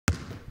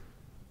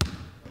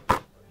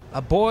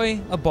A boy,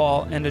 a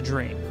ball, and a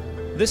dream.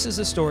 This is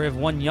the story of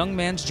one young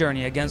man's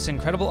journey against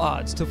incredible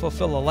odds to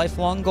fulfill a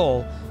lifelong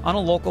goal on a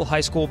local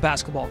high school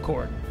basketball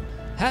court.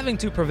 Having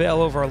to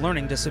prevail over a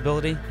learning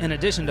disability, in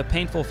addition to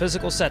painful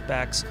physical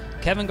setbacks,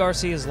 Kevin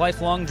Garcia's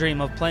lifelong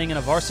dream of playing in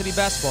a varsity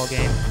basketball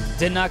game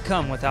did not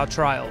come without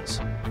trials.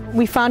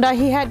 We found out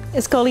he had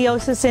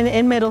scoliosis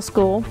in middle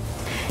school,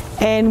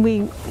 and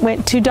we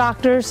went to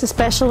doctors, a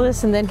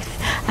specialist, and then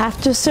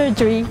after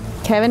surgery,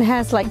 Kevin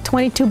has like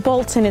 22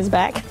 bolts in his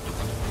back.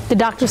 The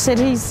doctor said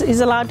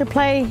he's allowed to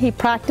play. He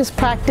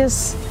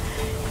practiced.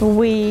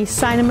 We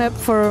signed him up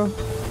for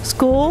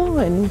school,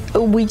 and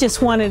we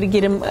just wanted to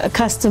get him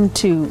accustomed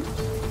to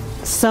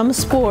some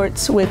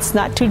sports where it's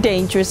not too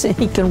dangerous and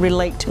he can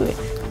relate to it.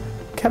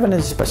 Kevin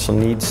is a special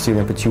needs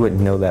student, but you wouldn't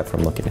know that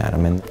from looking at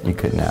him, and you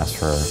couldn't ask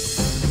for,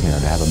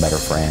 to have a better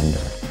friend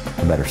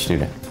or a better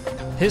student.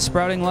 His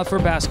sprouting love for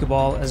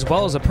basketball, as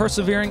well as a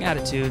persevering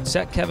attitude,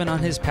 set Kevin on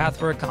his path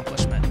for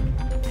accomplishment.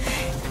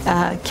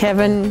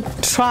 Kevin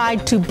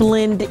tried to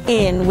blend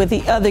in with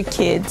the other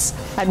kids.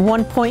 At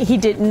one point, he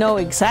didn't know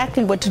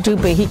exactly what to do,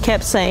 but he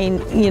kept saying,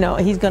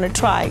 he's going to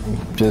try.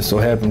 Just so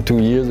happened 2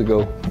 years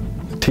ago,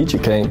 a teacher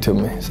came to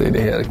me, said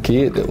they had a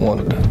kid that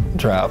wanted to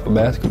try out for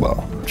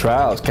basketball.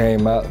 Trials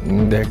came out,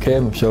 and there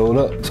Kevin showed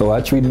up. So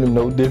I treated him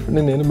no different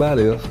than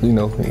anybody else. He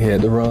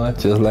had to run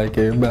just like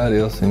everybody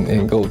else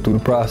and go through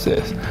the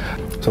process.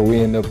 So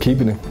we ended up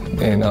keeping him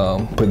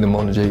and putting him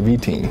on the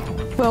JV team.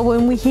 Well,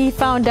 when he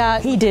found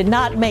out he did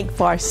not make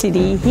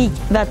varsity,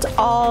 that's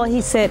all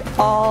he said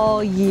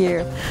all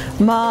year.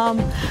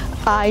 Mom,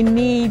 I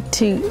need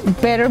to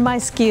better my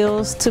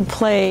skills to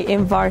play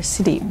in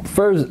varsity.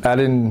 First, I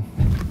didn't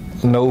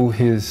know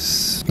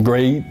his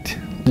grade,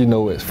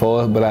 as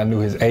far as, but I knew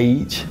his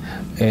age.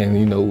 And,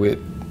 with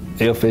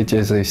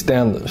FHSA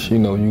standards,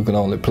 you can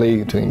only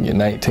play until you're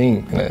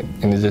 19.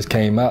 And it just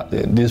came out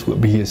that this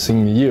would be his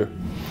senior year.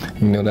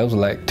 That was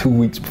like 2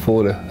 weeks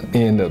before the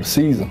end of the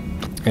season.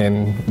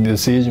 And the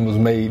decision was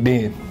made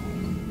then,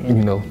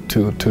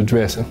 to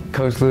address him.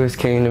 Coach Lewis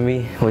came to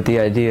me with the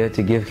idea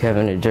to give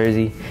Kevin a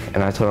jersey,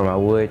 and I told him I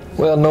would.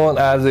 Well, knowing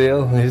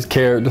Isaiah, his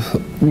character,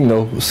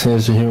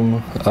 sense of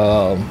humor,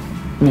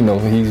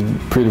 he's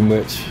pretty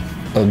much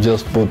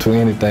adjustable to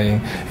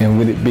anything. And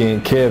with it being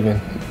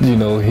Kevin, he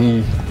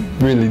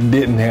really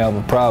didn't have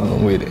a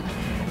problem with it.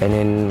 And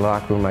in the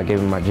locker room, I gave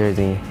him my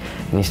jersey,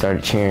 and he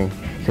started cheering,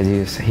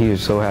 because he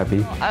was so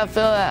happy. I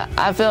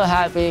feel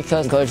happy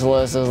because Coach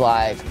Lewis was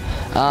like,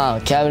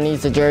 Kevin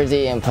needs the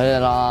jersey and put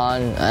it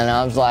on, and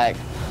I was like,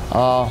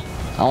 oh,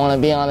 I want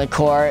to be on the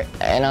court,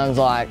 and I was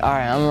like, all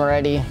right, I'm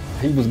ready.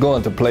 He was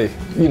going to play,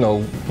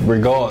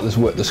 regardless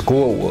what the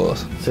score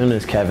was. As soon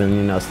as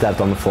Kevin, stepped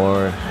on the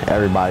floor,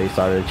 everybody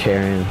started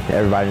cheering.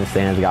 Everybody in the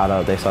stands got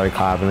up, they started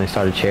clapping, they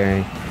started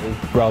cheering.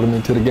 Brought him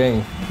into the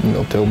game,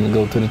 told him to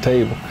go to the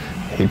table.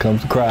 Here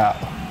comes the crowd.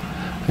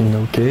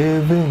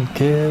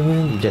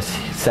 Kevin. He just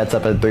sets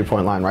up at the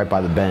three-point line right by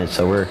the bench.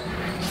 So we're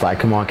just like,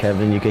 come on,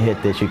 Kevin, you can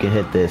hit this, you can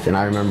hit this. And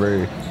I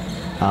remember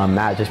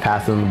Matt just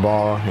passing him the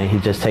ball, and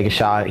he'd just take a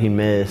shot, he'd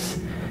miss.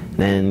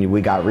 Then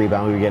we got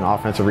rebounds, we were getting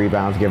offensive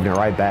rebounds, giving it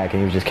right back,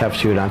 and he just kept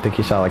shooting. I think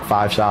he shot like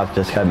 5 shots,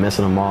 just kept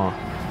missing them all.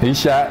 He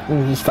shot,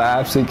 it was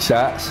 5, 6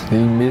 shots. He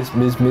missed,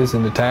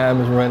 and the time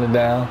is running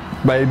down.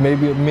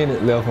 Maybe a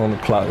minute left on the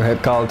clock. I had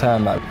to call a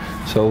timeout.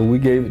 So we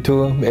gave it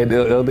to him at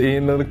the other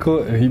end of the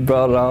court, and he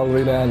brought it all the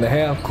way down to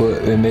half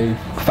court, and they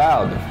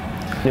fouled him.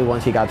 I knew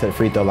once he got to the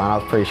free throw line, I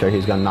was pretty sure he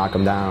was going to knock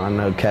him down. I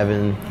know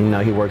Kevin,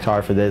 he worked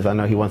hard for this. I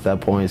know he wants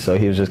that point, so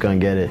he was just going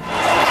to get it.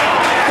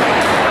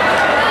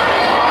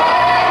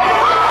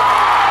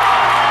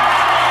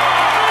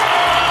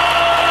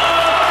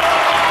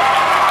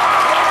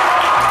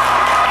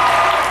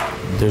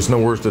 There's no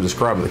words to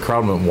describe it. The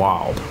crowd went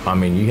wild. I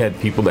mean, you had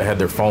people that had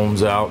their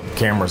phones out,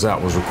 cameras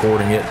out, was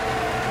recording it,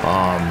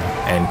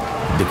 and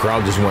the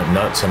crowd just went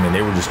nuts. I mean,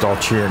 they were just all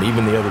cheering.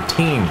 Even the other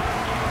team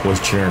was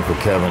cheering for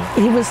Kevin.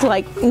 He was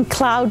like in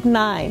cloud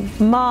 9.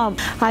 Mom,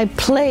 I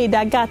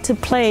got to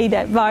play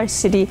that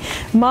varsity.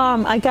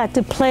 Mom, I got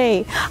to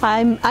play.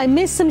 I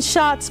missed some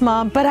shots,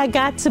 Mom, but I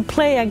got to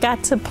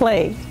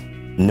play.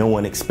 No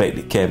one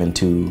expected Kevin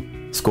to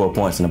score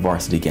points in a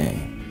varsity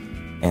game.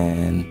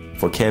 And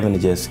for Kevin to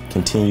just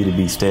continue to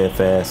be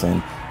steadfast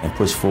and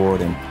push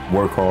forward and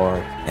work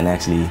hard and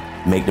actually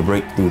make the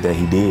breakthrough that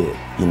he did,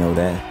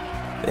 that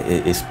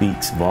it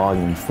speaks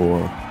volumes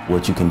for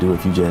what you can do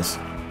if you just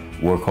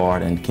work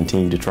hard and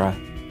continue to try.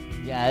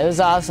 Yeah, it was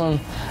awesome.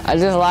 I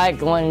just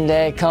like when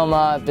they come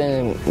up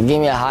and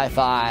give me a high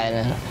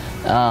five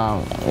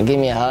and give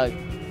me a hug.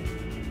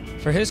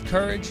 For his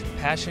courage,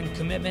 passion,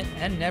 commitment,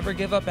 and never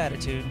give up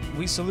attitude,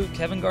 we salute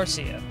Kevin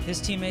Garcia, his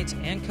teammates,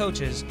 and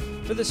coaches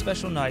for this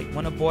special night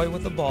when a boy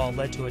with a ball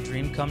led to a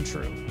dream come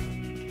true.